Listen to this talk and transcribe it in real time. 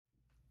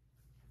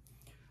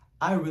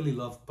I really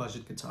love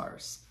budget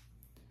guitars.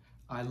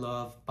 I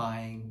love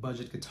buying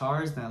budget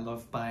guitars, and I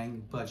love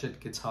buying budget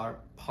guitar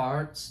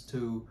parts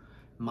to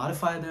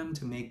modify them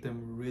to make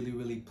them really,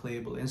 really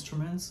playable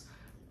instruments.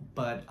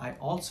 But I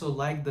also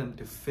like them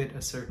to fit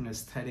a certain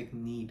aesthetic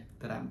need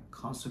that I'm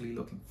constantly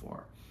looking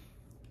for.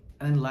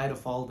 And in light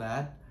of all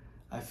that,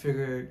 I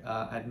figured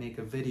I'd make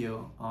a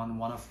video on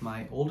one of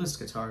my oldest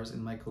guitars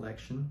in my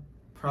collection,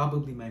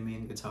 probably my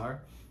main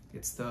guitar.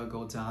 It's the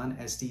Godin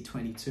SD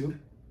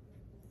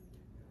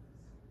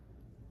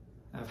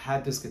 'I've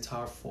had this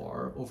guitar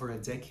for over a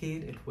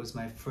decade. It was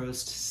my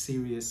first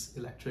serious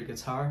electric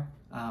guitar.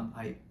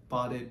 I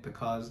bought it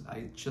because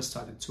I just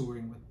started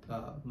touring with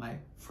my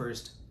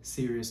first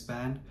serious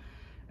band,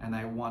 and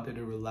I wanted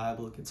a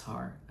reliable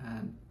guitar,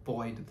 and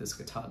boy did this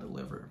guitar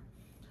deliver.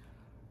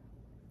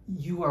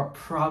 You are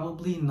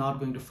probably not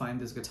going to find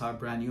this guitar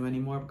brand new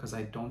anymore because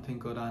I don't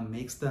think Godin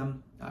makes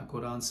them.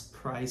 Godin's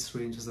price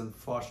range has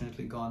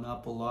unfortunately gone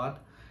up a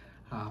lot.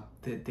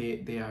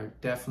 They are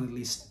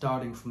definitely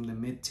starting from the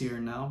mid-tier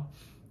now.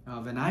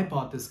 When I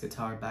bought this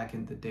guitar back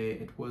in the day,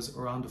 it was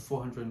around the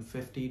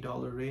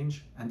 $450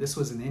 range, and this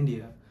was in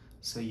India,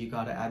 so you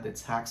got to add the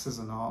taxes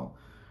and all,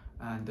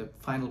 and the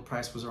final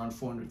price was around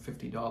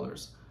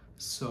 $450.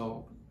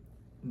 So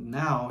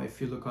now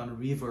if you look on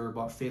Reverb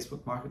or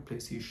Facebook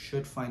Marketplace, you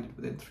should find it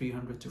within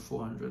 $300 to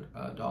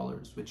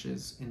 $400, which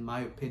is, in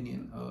my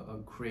opinion, a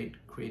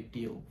great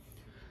deal.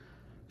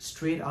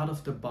 Straight out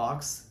of the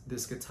box,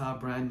 this guitar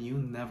brand new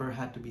never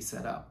had to be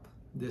set up.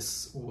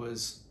 This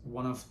was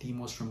one of the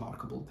most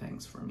remarkable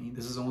things for me.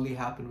 This has only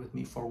happened with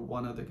me for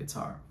one other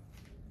guitar,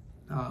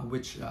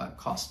 which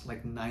cost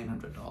like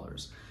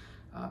 $900.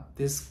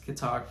 This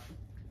guitar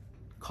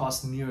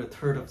cost near a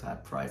third of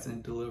that price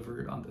and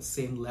delivered on the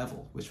same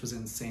level, which was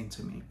insane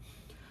to me.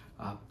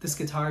 This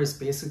guitar is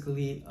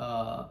basically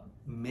a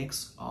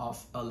mix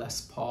of a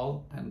Les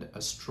Paul and a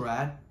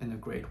Strat in a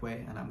great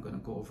way, and I'm going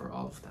to go over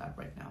all of that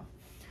right now.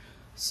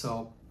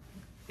 So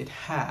it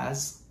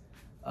has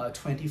a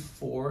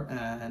 24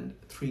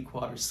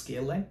 3/4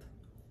 scale length,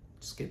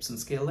 Gibson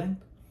scale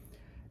length,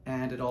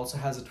 and it also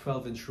has a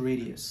 12-inch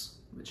radius,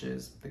 which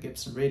is the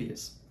Gibson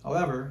radius.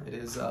 However, it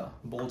is a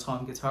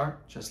bolt-on guitar,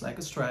 just like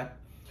a Strat,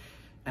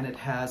 and it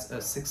has a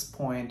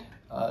 6-point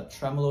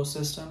tremolo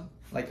system,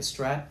 like a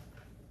Strat.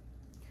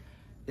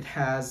 It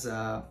has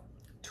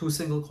 2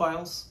 single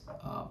coils,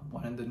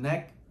 one in the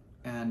neck,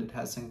 and it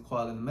has a single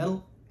coil in the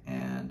middle,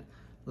 and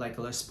like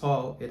a Les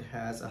Paul, it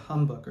has a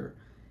humbucker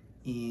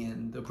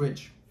in the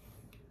bridge.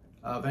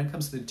 When it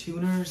comes to the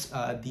tuners,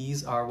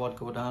 these are what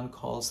Godin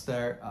calls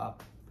their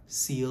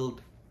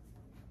sealed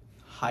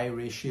high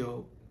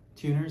ratio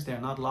tuners.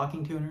 They're not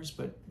locking tuners,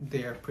 but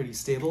they are pretty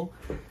stable.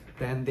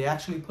 Then they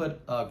actually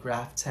put a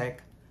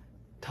Graphtec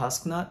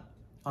tusk nut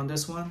on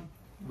this one,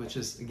 which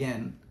is,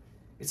 again,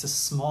 it's a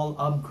small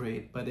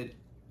upgrade, but it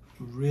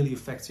really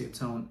affects your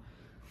tone.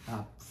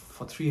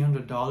 For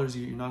 $300,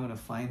 you're not going to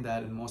find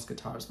that in most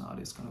guitars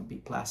nowadays. It's going to be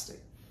plastic.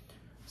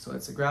 So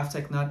it's a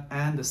Graphtec nut,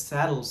 and the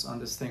saddles on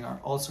this thing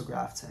are also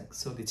Graphtec.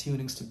 So the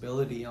tuning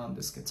stability on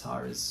this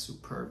guitar is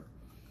superb.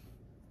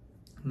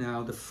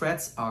 Now the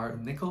frets are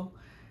nickel,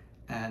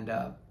 and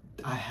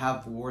I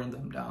have worn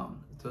them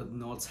down. The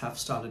notes have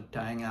started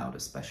dying out,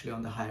 especially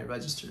on the higher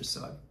registers.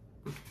 So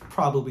I'm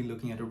probably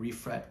looking at a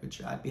refret,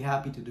 which I'd be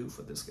happy to do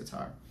for this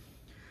guitar.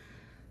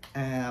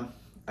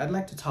 I'd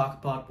like to talk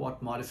about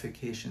what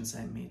modifications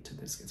I made to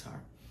this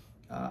guitar.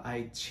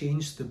 I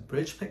changed the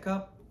bridge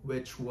pickup,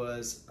 which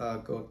was a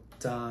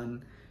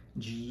Godin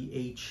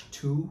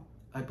GH2,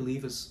 I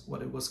believe is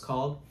what it was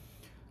called.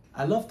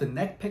 I love the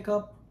neck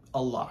pickup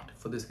a lot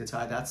for this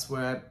guitar. That's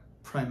where I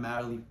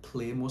primarily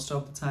play most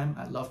of the time.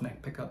 I love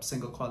neck pickups,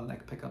 single coil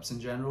neck pickups in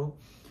general.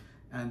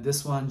 And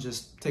this one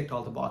just ticked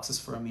all the boxes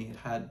for me. It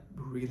had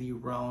really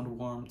round,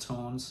 warm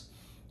tones.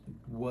 It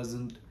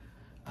wasn't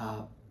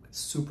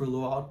super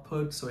low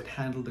output, so it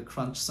handled the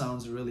crunch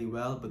sounds really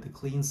well, but the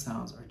clean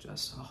sounds are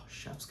just, oh,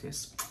 chef's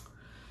kiss.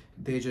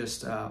 They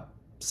just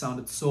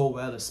sounded so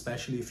well,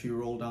 especially if you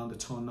roll down the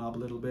tone knob a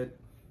little bit,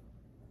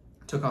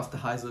 took off the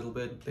highs a little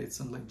bit, played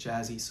some like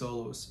jazzy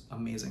solos,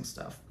 amazing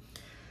stuff.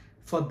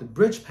 For the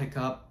bridge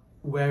pickup,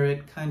 where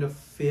it kind of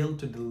failed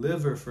to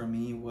deliver for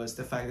me was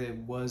the fact that it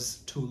was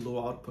too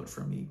low output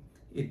for me.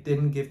 It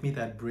didn't give me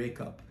that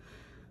breakup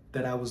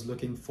that I was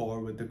looking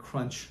for with the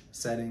crunch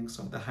settings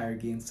or the higher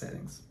gain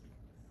settings.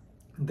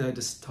 The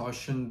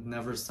distortion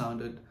never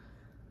sounded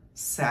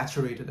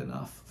saturated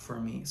enough for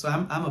me. So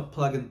I'm a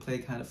plug and play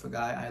kind of a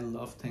guy. I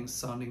love things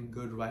sounding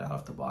good right out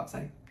of the box.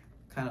 I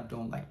kind of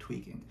don't like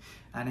tweaking,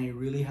 and I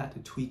really had to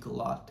tweak a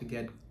lot to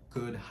get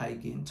good high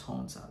gain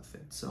tones out of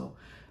it. So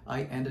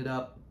I ended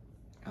up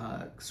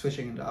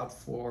switching it out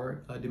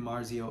for a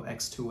DiMarzio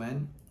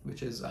X2N,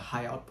 which is a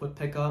high output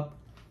pickup,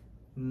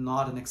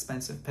 not an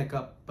expensive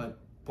pickup, but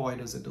boy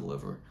does it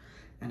deliver.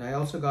 And I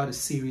also got a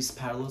series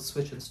parallel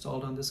switch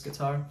installed on this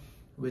guitar,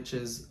 which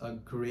is a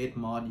great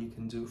mod you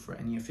can do for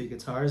any of your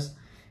guitars.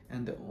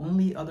 And the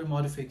only other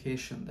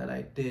modification that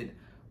I did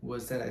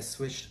was that I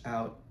switched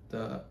out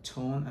the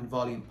tone and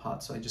volume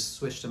pot, so I just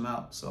switched them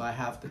out. So I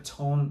have the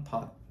tone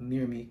pot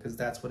near me because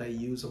that's what I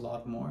use a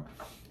lot more,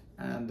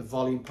 and the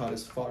volume pot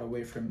is far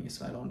away from me,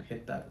 so I don't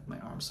hit that with my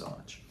arm so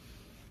much.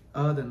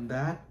 Other than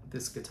that,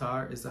 this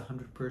guitar is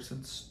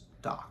 100%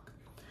 stock.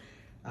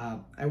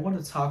 I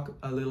want to talk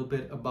a little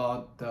bit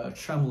about the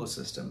tremolo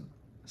system.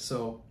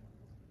 So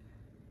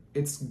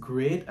it's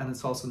great, and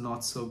it's also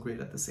not so great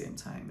at the same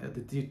time.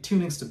 The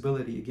tuning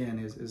stability, again,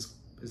 is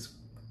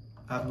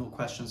I have no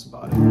questions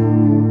about it.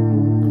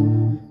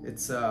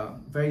 It's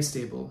very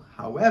stable.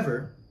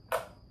 However,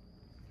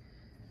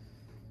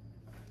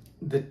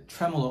 the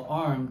tremolo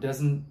arm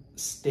doesn't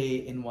stay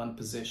in one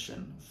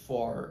position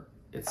for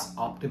its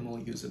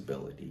optimal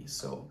usability.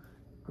 So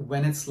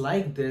when it's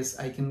like this,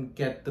 I can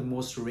get the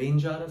most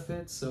range out of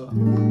it. So,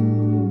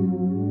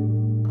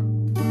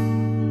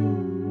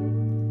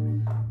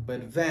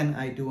 but then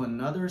I do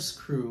another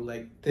screw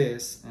like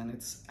this, and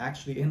it's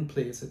actually in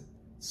place. It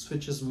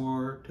switches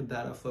more to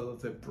that of a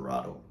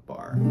vibrato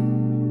bar.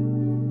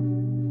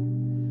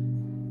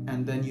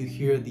 And then you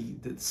hear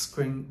the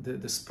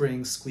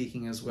spring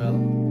squeaking as well,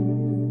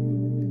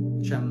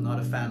 which I'm not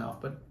a fan of,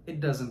 but it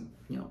doesn't,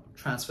 you know,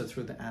 transfer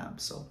through the amp,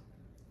 so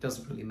it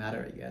doesn't really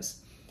matter, I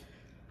guess.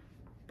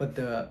 But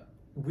the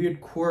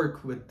weird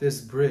quirk with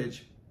this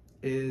bridge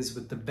is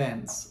with the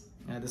bends.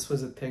 This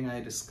was a thing I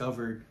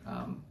discovered,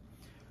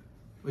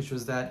 which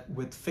was that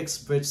with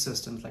fixed bridge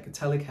systems like a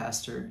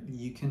Telecaster,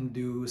 you can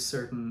do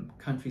certain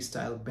country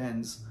style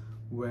bends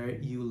where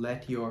you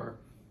let your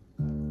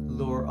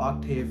lower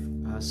octave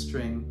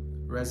string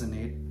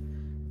resonate,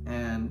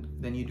 and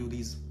then you do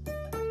these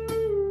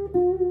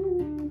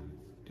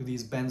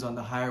bends on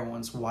the higher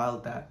ones while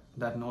that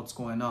note's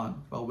going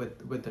on. Well,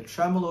 with the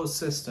tremolo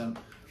system,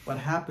 what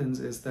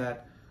happens is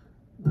that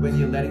when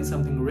you're letting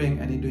something ring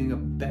and you're doing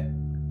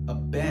a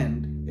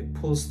bend, it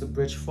pulls the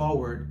bridge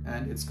forward,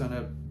 and it's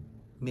gonna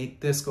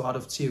make this go out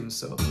of tune.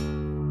 So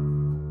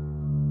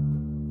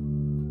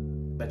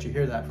bet you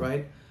hear that,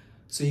 right?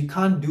 So you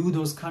can't do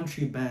those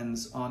country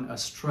bends on a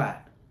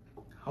Strat.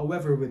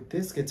 However, with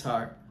this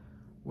guitar,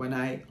 when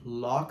I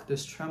lock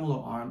this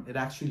tremolo arm, it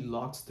actually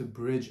locks the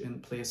bridge in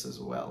place as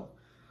well.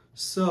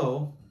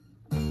 So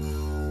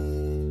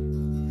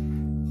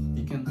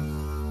you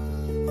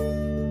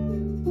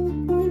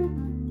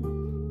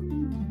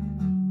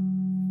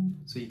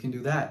can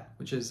do that,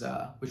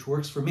 which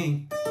works for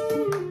me.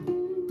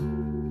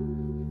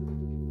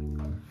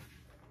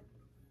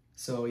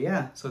 So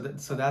yeah, so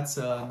that's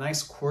a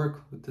nice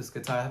quirk with this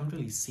guitar. I haven't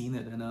really seen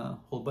it in a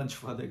whole bunch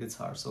of other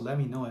guitars, so let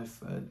me know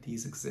if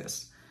these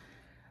exist.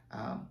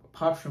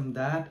 Apart from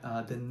that,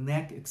 the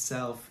neck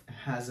itself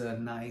has a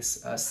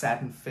nice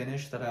satin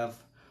finish that I've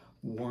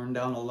worn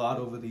down a lot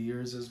over the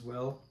years as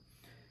well.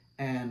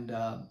 And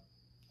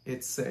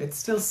it's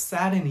still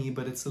satiny,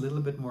 but it's a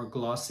little bit more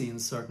glossy in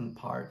certain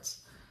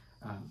parts.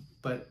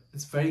 But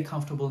it's very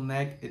comfortable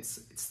neck. It's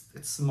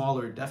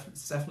smaller,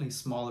 it's definitely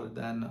smaller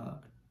than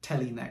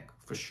Tele neck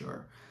for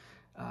sure.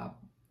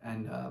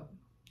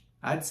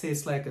 I'd say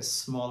it's like a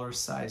smaller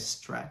size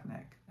Strat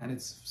neck, and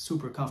it's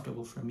super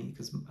comfortable for me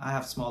because I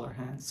have smaller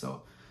hands,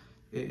 so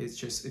it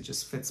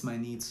just fits my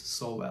needs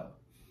so well.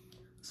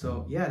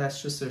 So yeah,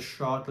 that's just a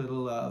short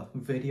little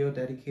video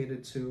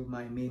dedicated to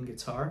my main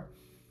guitar.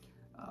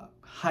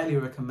 Highly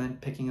recommend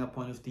picking up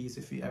one of these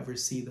if you ever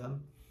see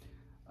them,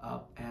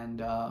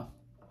 and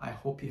I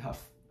hope you have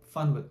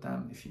fun with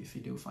them if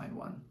you do find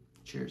one.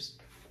 Cheers.